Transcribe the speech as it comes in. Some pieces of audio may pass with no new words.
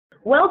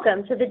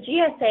Welcome to the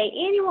GSA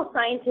Annual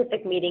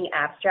Scientific Meeting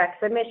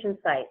Abstract Submission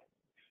Site.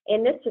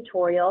 In this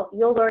tutorial,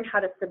 you'll learn how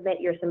to submit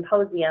your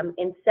symposium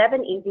in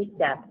 7 easy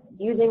steps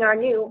using our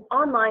new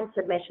online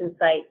submission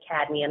site,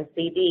 Cadmium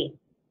CD.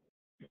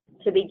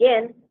 To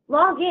begin,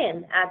 log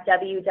in at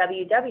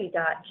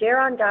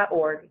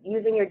www.geron.org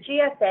using your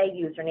GSA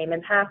username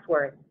and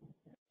password.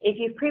 If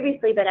you've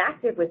previously been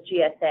active with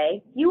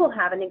GSA, you will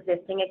have an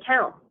existing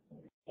account.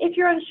 If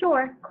you're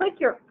unsure, click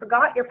your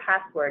Forgot Your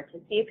Password to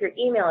see if your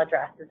email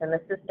address is in the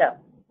system.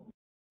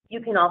 You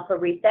can also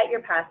reset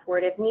your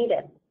password if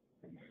needed.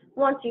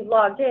 Once you've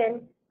logged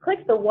in,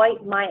 click the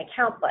white My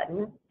Account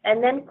button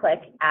and then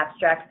click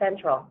Abstract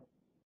Central.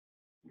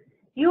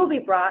 You will be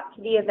brought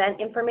to the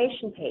Event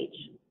Information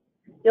page.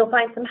 You'll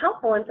find some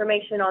helpful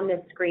information on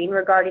this screen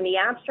regarding the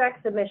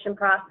abstract submission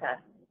process,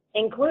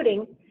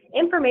 including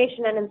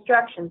information and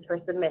instructions for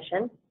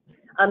submission,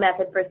 a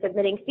method for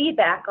submitting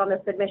feedback on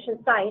the submission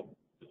site,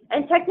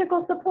 and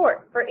technical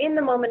support for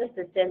in-the-moment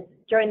assistance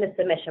during the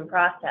submission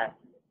process.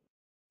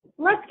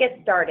 Let's get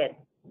started.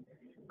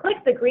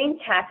 Click the green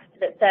text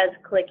that says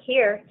Click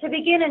Here to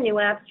begin a new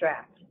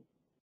abstract.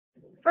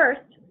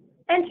 First,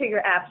 enter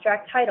your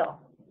abstract title.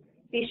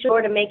 Be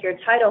sure to make your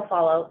title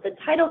follow the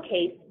title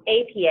case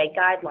APA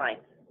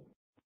guidelines.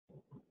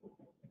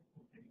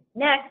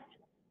 Next,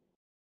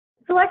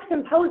 select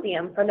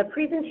Symposium from the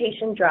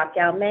Presentation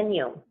drop-down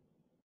menu.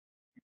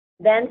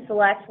 Then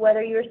select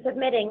whether you're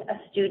submitting a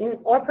student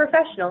or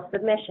professional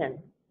submission.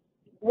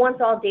 Once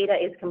all data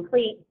is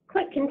complete,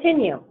 click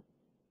Continue.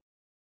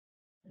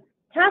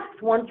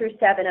 Tasks 1 through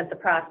 7 of the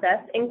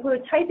process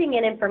include typing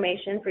in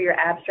information for your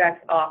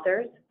abstract's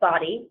authors,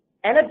 body,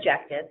 and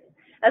objectives,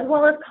 as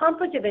well as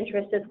conflict of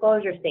interest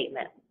disclosure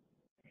statement.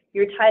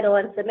 Your title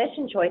and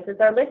submission choices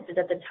are listed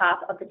at the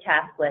top of the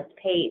task list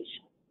page.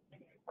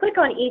 Click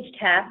on each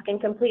task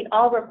and complete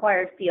all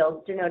required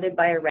fields denoted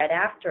by a red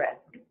asterisk.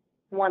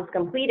 Once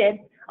completed,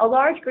 a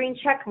large green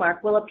check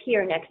mark will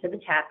appear next to the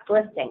task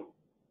listing.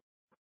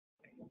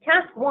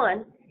 Task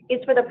 1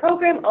 is for the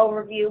program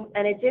overview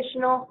and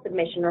additional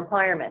submission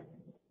requirements.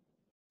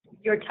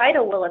 Your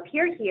title will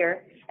appear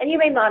here, and you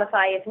may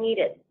modify if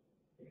needed.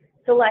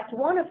 Select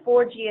one of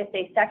 4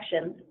 GSA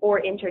sections,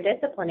 or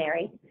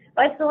interdisciplinary,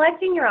 by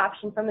selecting your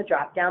option from the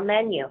drop-down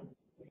menu.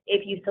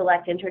 If you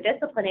select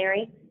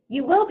interdisciplinary,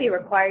 you will be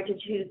required to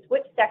choose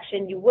which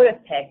section you would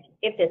have picked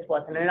if this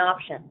wasn't an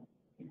option.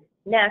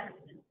 Next,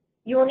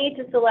 you will need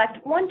to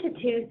select 1 to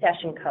 2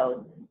 session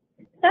codes.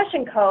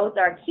 Session codes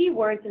are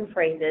keywords and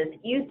phrases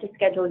used to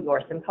schedule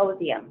your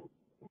symposium.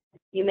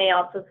 You may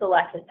also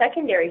select a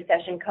secondary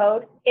session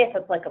code if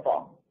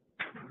applicable.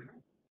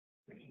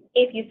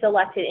 If you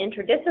selected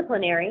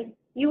interdisciplinary,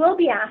 you will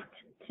be asked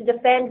to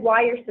defend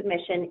why your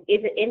submission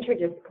is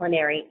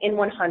interdisciplinary in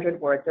 100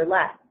 words or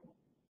less.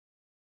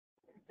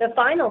 The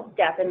final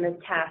step in this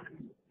task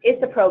is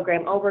the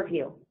program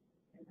overview.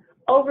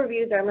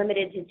 Overviews are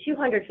limited to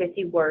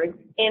 250 words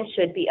and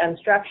should be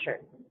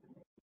unstructured.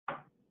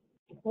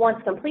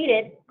 Once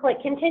completed, click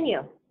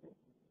Continue.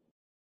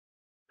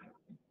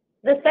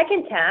 The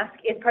second task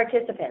is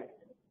participants.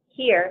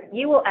 Here,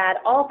 you will add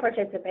all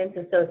participants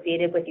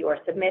associated with your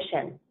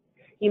submission.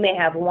 You may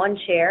have 1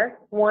 chair,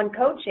 1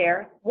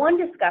 co-chair, 1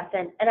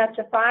 discussant, and up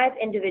to 5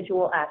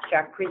 individual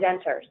abstract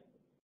presenters.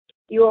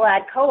 You will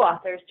add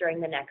co-authors during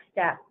the next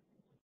step.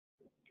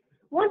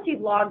 Once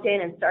you've logged in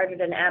and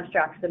started an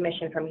abstract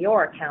submission from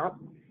your account,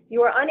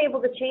 you are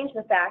unable to change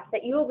the fact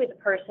that you will be the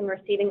person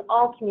receiving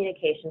all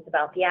communications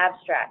about the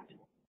abstract.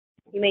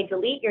 You may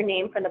delete your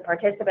name from the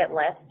participant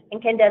list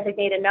and can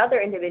designate another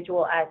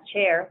individual as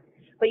chair,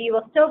 but you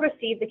will still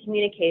receive the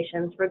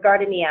communications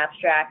regarding the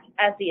abstract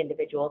as the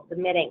individual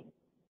submitting.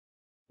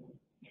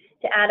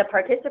 To add a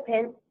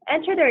participant,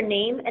 enter their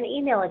name and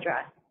email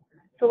address,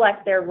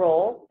 select their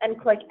role,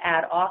 and click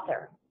Add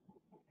Author.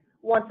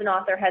 Once an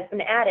author has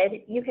been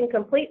added, you can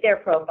complete their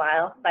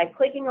profile by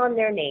clicking on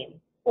their name,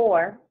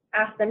 or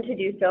ask them to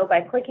do so by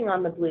clicking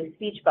on the blue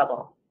speech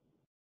bubble.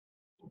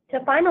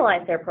 To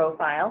finalize their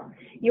profile,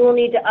 you will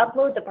need to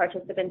upload the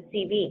participant's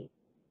CV.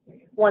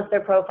 Once their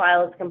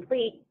profile is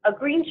complete, a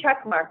green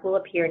check mark will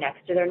appear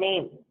next to their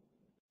name.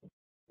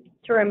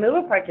 To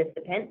remove a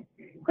participant,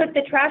 click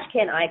the trash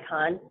can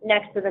icon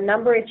next to the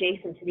number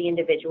adjacent to the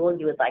individual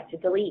you would like to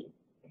delete.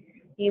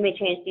 You may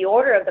change the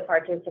order of the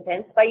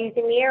participants by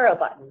using the arrow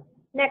button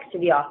next to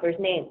the author's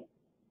name.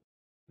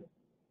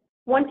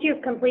 Once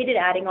you've completed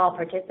adding all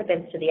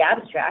participants to the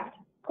abstract,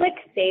 click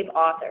Save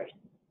Authors.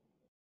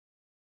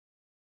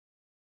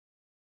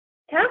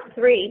 Task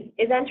 3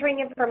 is entering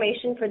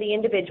information for the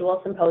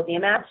individual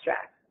symposium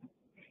abstract.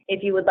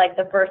 If you would like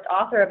the first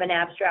author of an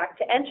abstract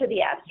to enter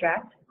the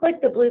abstract,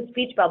 click the blue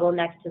speech bubble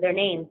next to their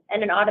name,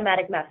 and an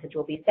automatic message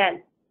will be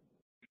sent.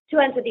 To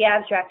enter the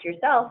abstract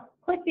yourself,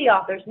 click the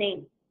author's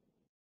name.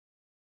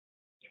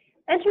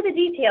 Enter the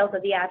details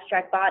of the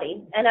abstract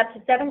body and up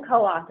to 7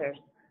 co-authors,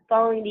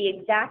 following the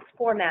exact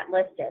format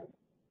listed.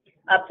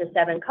 Up to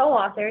 7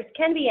 co-authors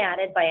can be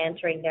added by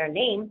entering their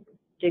name,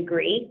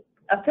 degree,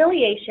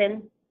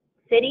 affiliation,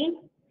 city,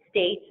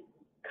 state,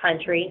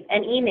 country,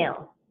 and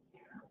email.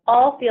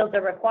 All fields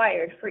are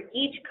required for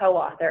each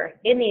co-author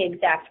in the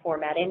exact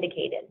format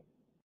indicated.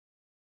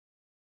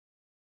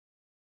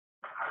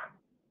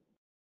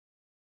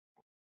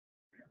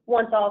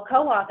 Once all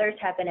co-authors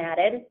have been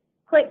added,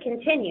 click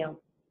Continue.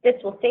 This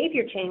will save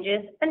your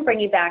changes and bring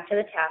you back to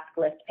the task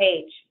list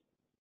page.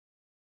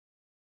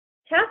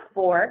 Task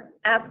 4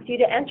 asks you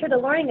to enter the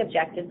learning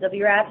objectives of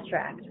your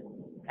abstract.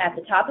 At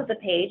the top of the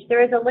page,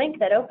 there is a link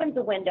that opens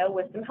a window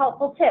with some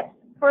helpful tips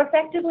for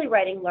effectively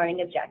writing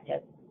learning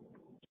objectives.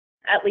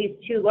 At least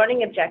 2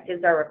 learning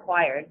objectives are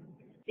required.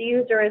 The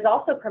user is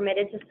also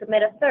permitted to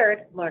submit a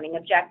third learning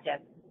objective.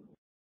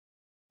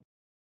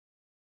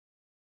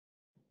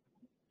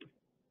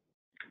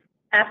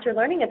 After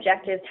learning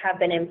objectives have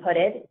been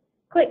inputted,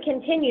 click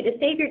Continue to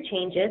save your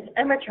changes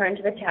and return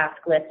to the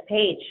task list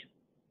page.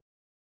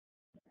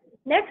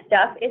 Next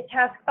up is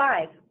Task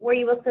 5, where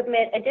you will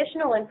submit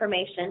additional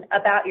information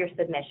about your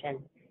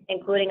submission,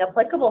 including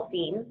applicable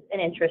themes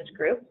and interest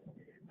groups,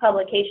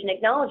 publication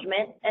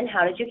acknowledgement, and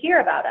how did you hear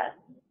about us?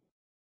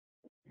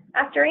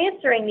 After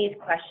answering these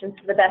questions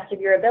to the best of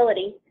your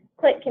ability,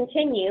 click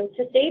Continue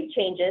to save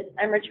changes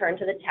and return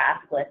to the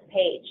task list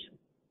page.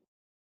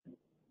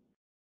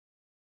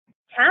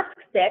 Task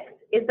 6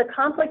 is the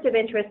Conflict of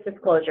Interest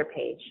Disclosure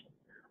page.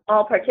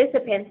 All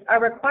participants are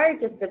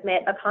required to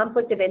submit a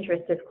conflict of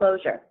interest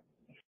disclosure.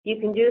 You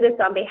can do this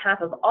on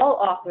behalf of all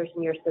authors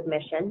in your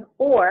submission,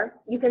 or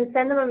you can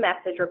send them a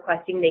message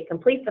requesting they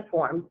complete the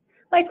form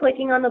by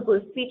clicking on the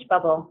blue speech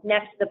bubble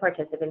next to the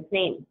participant's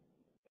name.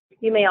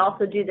 You may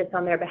also do this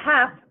on their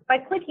behalf by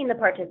clicking the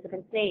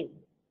participant's name.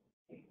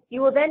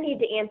 You will then need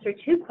to answer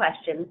 2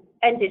 questions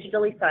and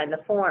digitally sign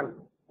the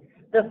form.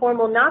 The form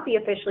will not be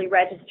officially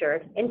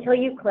registered until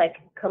you click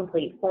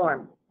Complete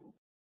Form.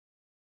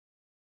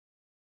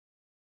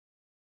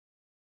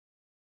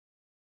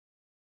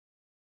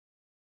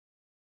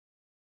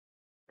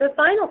 The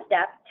final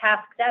step,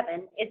 Task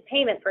 7, is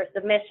payment for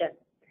submission.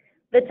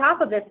 The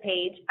top of this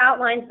page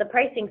outlines the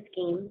pricing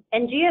scheme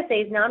and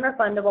GSA's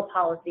non-refundable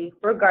policy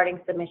regarding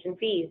submission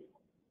fees.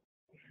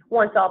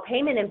 Once all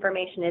payment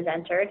information is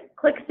entered,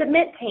 click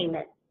Submit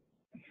Payment.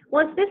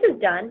 Once this is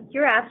done,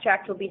 your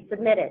abstract will be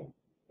submitted.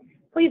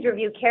 Please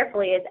review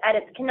carefully as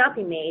edits cannot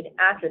be made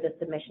after the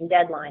submission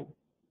deadline.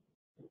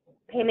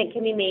 Payment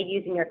can be made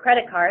using your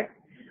credit card.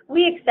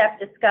 We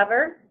accept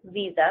Discover,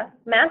 Visa,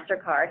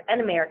 MasterCard,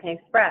 and American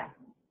Express.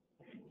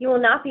 You will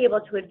not be able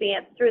to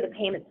advance through the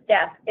payment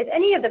steps if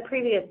any of the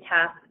previous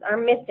tasks are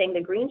missing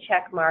the green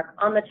check mark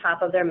on the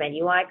top of their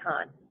menu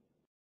icon.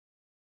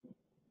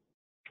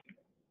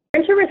 To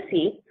enter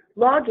receipt,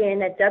 log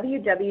in at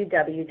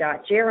www.jron.org.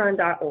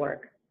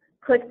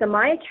 Click the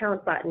My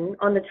Account button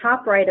on the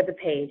top right of the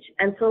page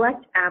and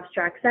select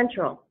Abstract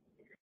Central.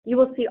 You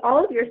will see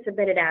all of your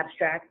submitted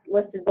abstracts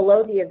listed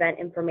below the event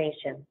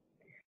information.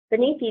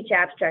 Beneath each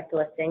abstract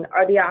listing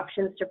are the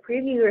options to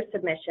preview your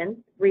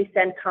submission,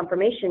 resend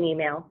confirmation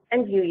email,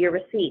 and view your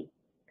receipt.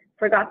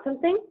 Forgot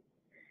something?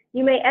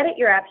 You may edit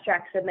your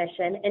abstract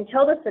submission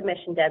until the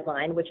submission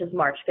deadline, which is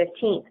March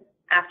 15th.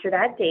 After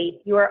that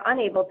date, you are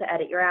unable to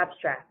edit your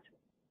abstract.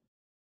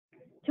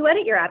 To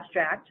edit your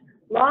abstract,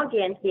 log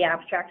in to the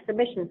abstract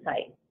submission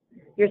site.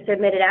 Your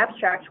submitted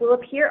abstract will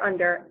appear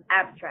under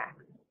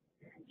Abstracts.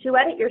 To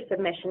edit your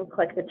submission,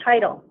 click the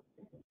title.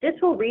 This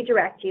will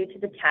redirect you to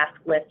the task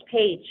list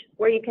page,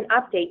 where you can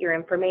update your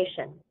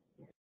information.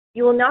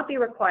 You will not be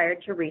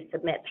required to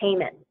resubmit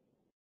payment.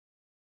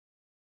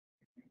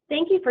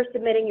 Thank you for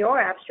submitting your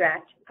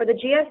abstract for the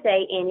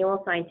GSA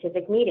Annual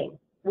Scientific Meeting.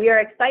 We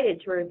are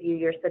excited to review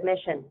your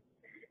submission.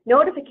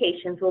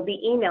 Notifications will be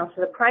emailed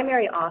to the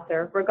primary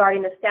author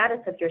regarding the status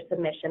of your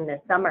submission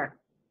this summer.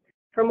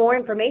 For more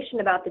information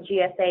about the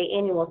GSA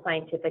Annual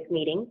Scientific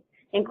Meeting,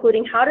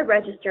 including how to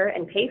register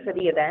and pay for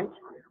the event,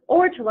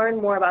 or to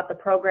learn more about the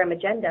program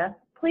agenda,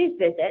 please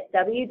visit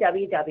www.jron.org.